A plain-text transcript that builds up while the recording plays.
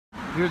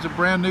Here's a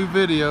brand new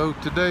video.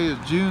 Today is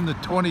June the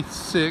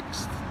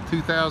 26th,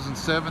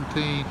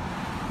 2017.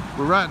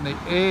 We're right in the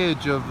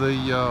edge of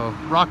the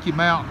Rocky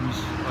Mountains.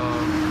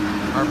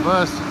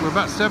 We're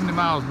about 70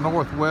 miles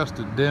northwest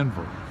of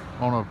Denver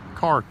on a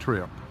car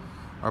trip.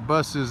 Our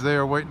bus is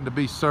there waiting to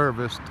be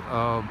serviced.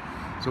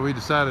 So we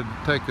decided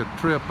to take a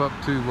trip up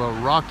to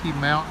Rocky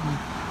Mountain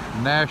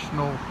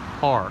National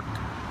Park.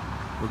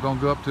 We're going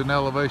to go up to an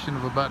elevation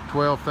of about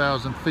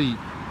 12,000 feet.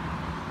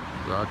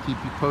 So I'll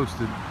keep you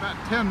posted. About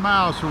 10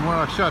 miles from where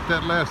I shot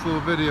that last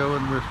little video,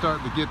 and we're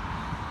starting to get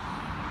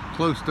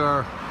close to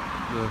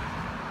the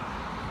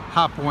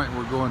high point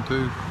we're going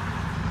to.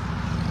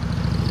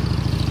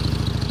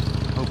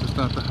 Hope it's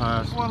not the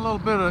highest. One little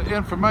bit of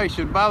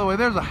information. By the way,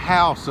 there's a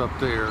house up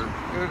there.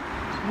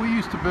 We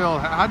used to build,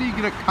 how do you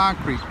get a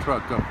concrete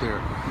truck up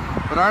there?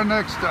 But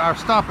our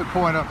stopping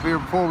point up here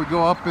before we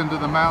go up into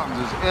the mountains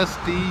is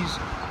Estes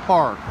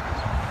Park.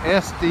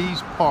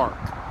 Estes Park.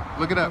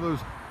 Look at that. Those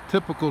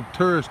typical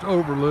tourist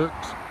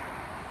overlooks.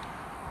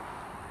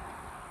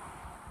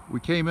 We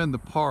came in the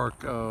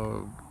park,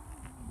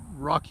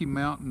 Rocky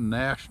Mountain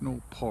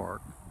National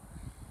Park,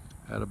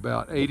 at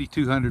about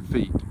 8,200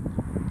 feet.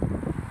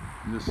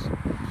 And just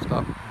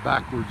stop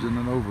backwards in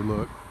an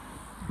overlook.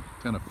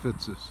 Kind of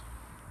fits us.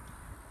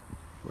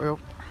 Well,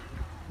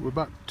 we're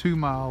about 2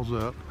 miles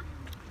up.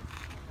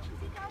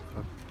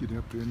 Getting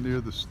up here near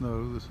the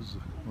snow. This is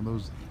one of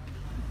those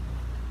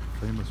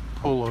famous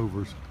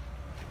pullovers.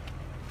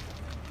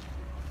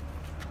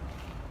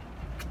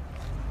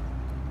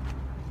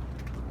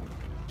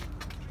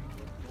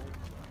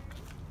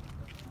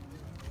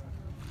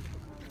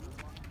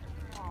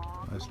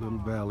 Nice little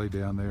valley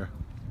down there.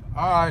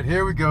 All right,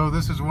 here we go.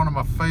 This is one of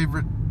my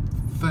favorite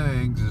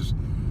things, is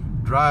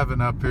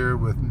driving up here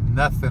with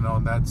nothing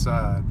on that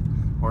side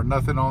or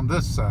nothing on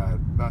this side.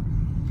 About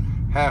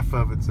half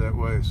of it's that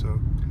way, so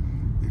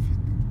if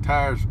your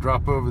tires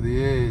drop over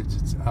the edge,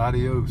 it's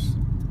adios.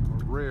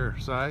 A rare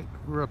sight.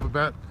 We're up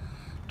about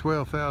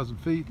 12,000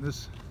 feet, and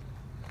this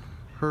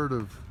herd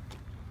of,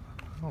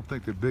 I don't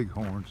think they're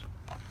bighorns,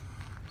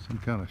 some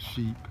kind of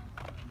sheep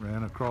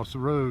ran across the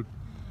road.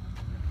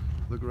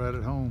 Look right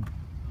at home.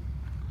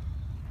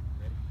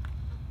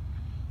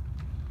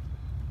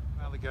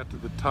 Finally got to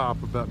the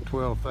top, about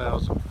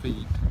 12,000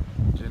 feet.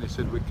 Jenny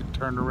said we could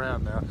turn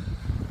around now.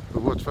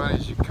 But what's funny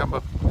is you come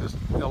up this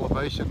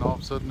elevation, all of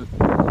a sudden the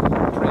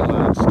tree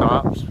line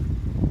stops.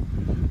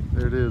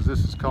 There it is.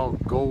 This is called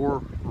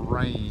Gore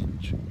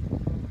Range.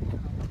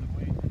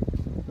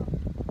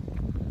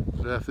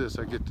 So after this,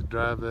 I get to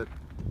drive that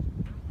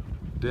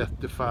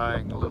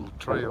death-defying little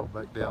trail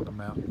back down the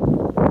mountain.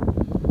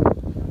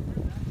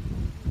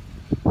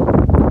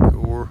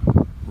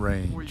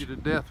 Range. Bore you to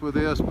death with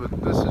this, but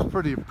this is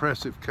pretty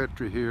impressive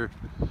country here.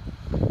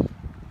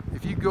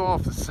 If you go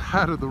off the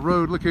side of the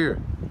road, look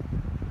here.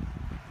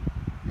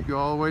 You go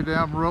all the way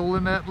down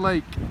rolling that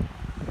lake.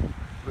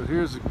 But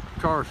here's the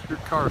car, your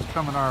car's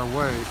coming our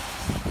way.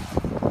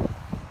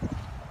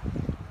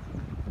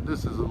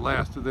 This is the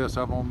last of this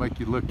I'm gonna make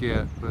you look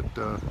at,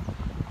 but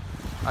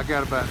I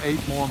got about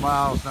 8 more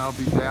miles and I'll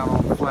be down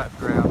on flat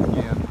ground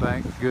again,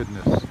 thank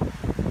goodness.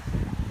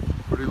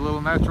 Pretty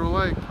little natural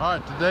lake. All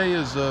right, today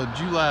is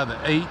July the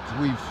 8th.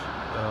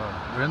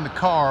 We're in the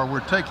car.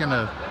 We're taking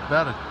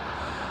about a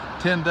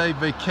 10-day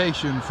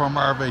vacation from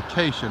our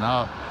vacation.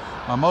 My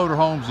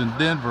motorhome's in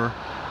Denver,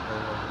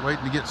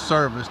 waiting to get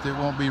serviced. It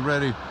won't be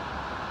ready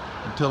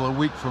until a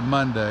week from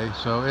Monday.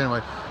 So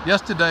anyway,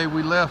 yesterday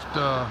we left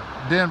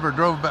Denver,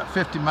 drove about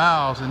 50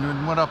 miles, and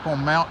then went up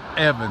on Mount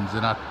Evans.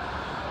 And I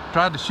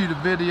tried to shoot a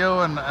video,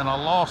 and I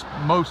lost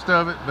most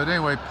of it. But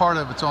anyway, part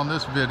of it's on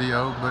this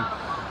video. But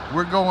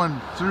we're going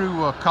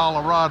through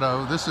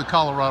Colorado. This is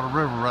Colorado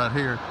River right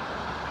here,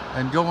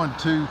 and going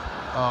to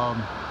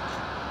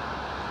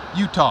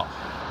Utah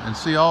and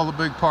see all the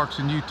big parks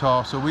in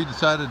Utah. So we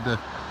decided to,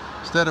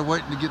 instead of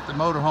waiting to get the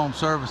motorhome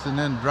serviced and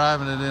then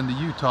driving it into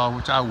Utah,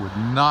 which I would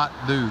not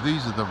do.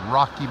 These are the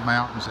Rocky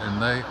Mountains,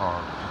 and they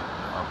are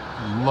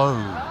a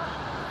load.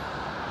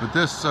 But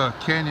this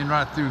canyon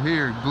right through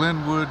here,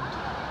 Glenwood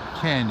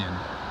Canyon,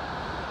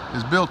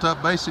 is built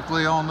up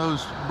basically on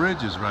those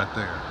bridges right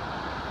there.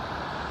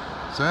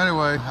 So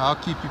anyway, I'll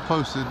keep you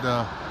posted.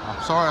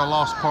 I'm sorry I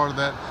lost part of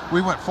that.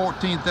 We went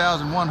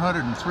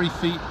 14,103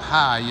 feet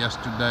high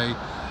yesterday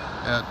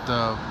at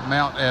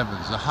Mount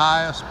Evans, the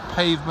highest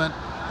pavement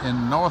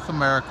in North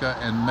America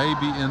and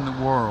maybe in the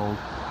world,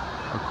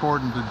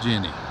 according to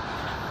Jenny,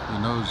 who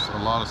knows a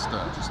lot of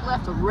stuff. Just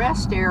left a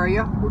rest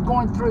area. We're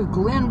going through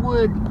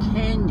Glenwood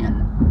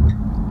Canyon,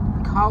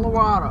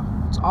 Colorado.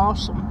 It's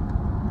awesome.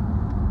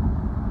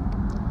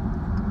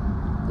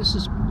 This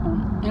is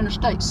on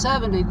Interstate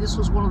 70. This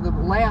was one of the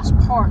last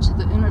parts of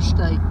the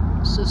interstate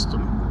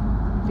system.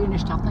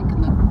 Finished, I think,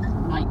 in the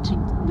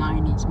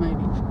 1990s,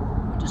 maybe.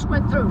 We just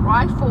went through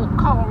Rifle,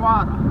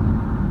 Colorado.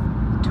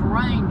 The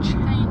terrain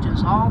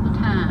changes all the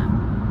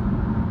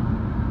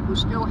time. We're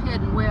still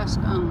heading west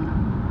on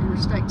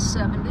Interstate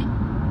 70,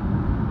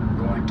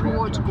 going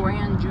towards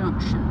Grand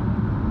Junction.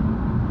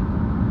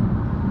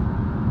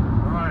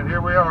 All right, here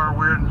we are.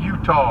 We're in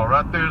Utah.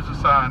 Right there's the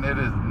sign. It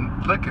is,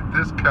 look at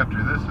this country.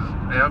 This is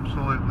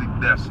absolutely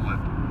desolate.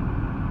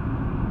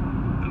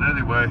 But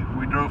anyway,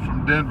 we drove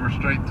from Denver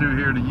straight through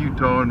here to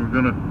Utah, and we're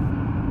gonna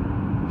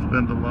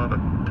spend a lot of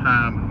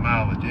time and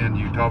mileage in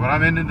Utah. But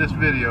I'm ending this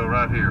video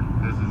right here.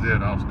 This is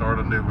it. I'll start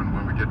a new one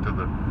when we get to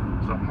the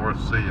something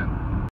worth seeing.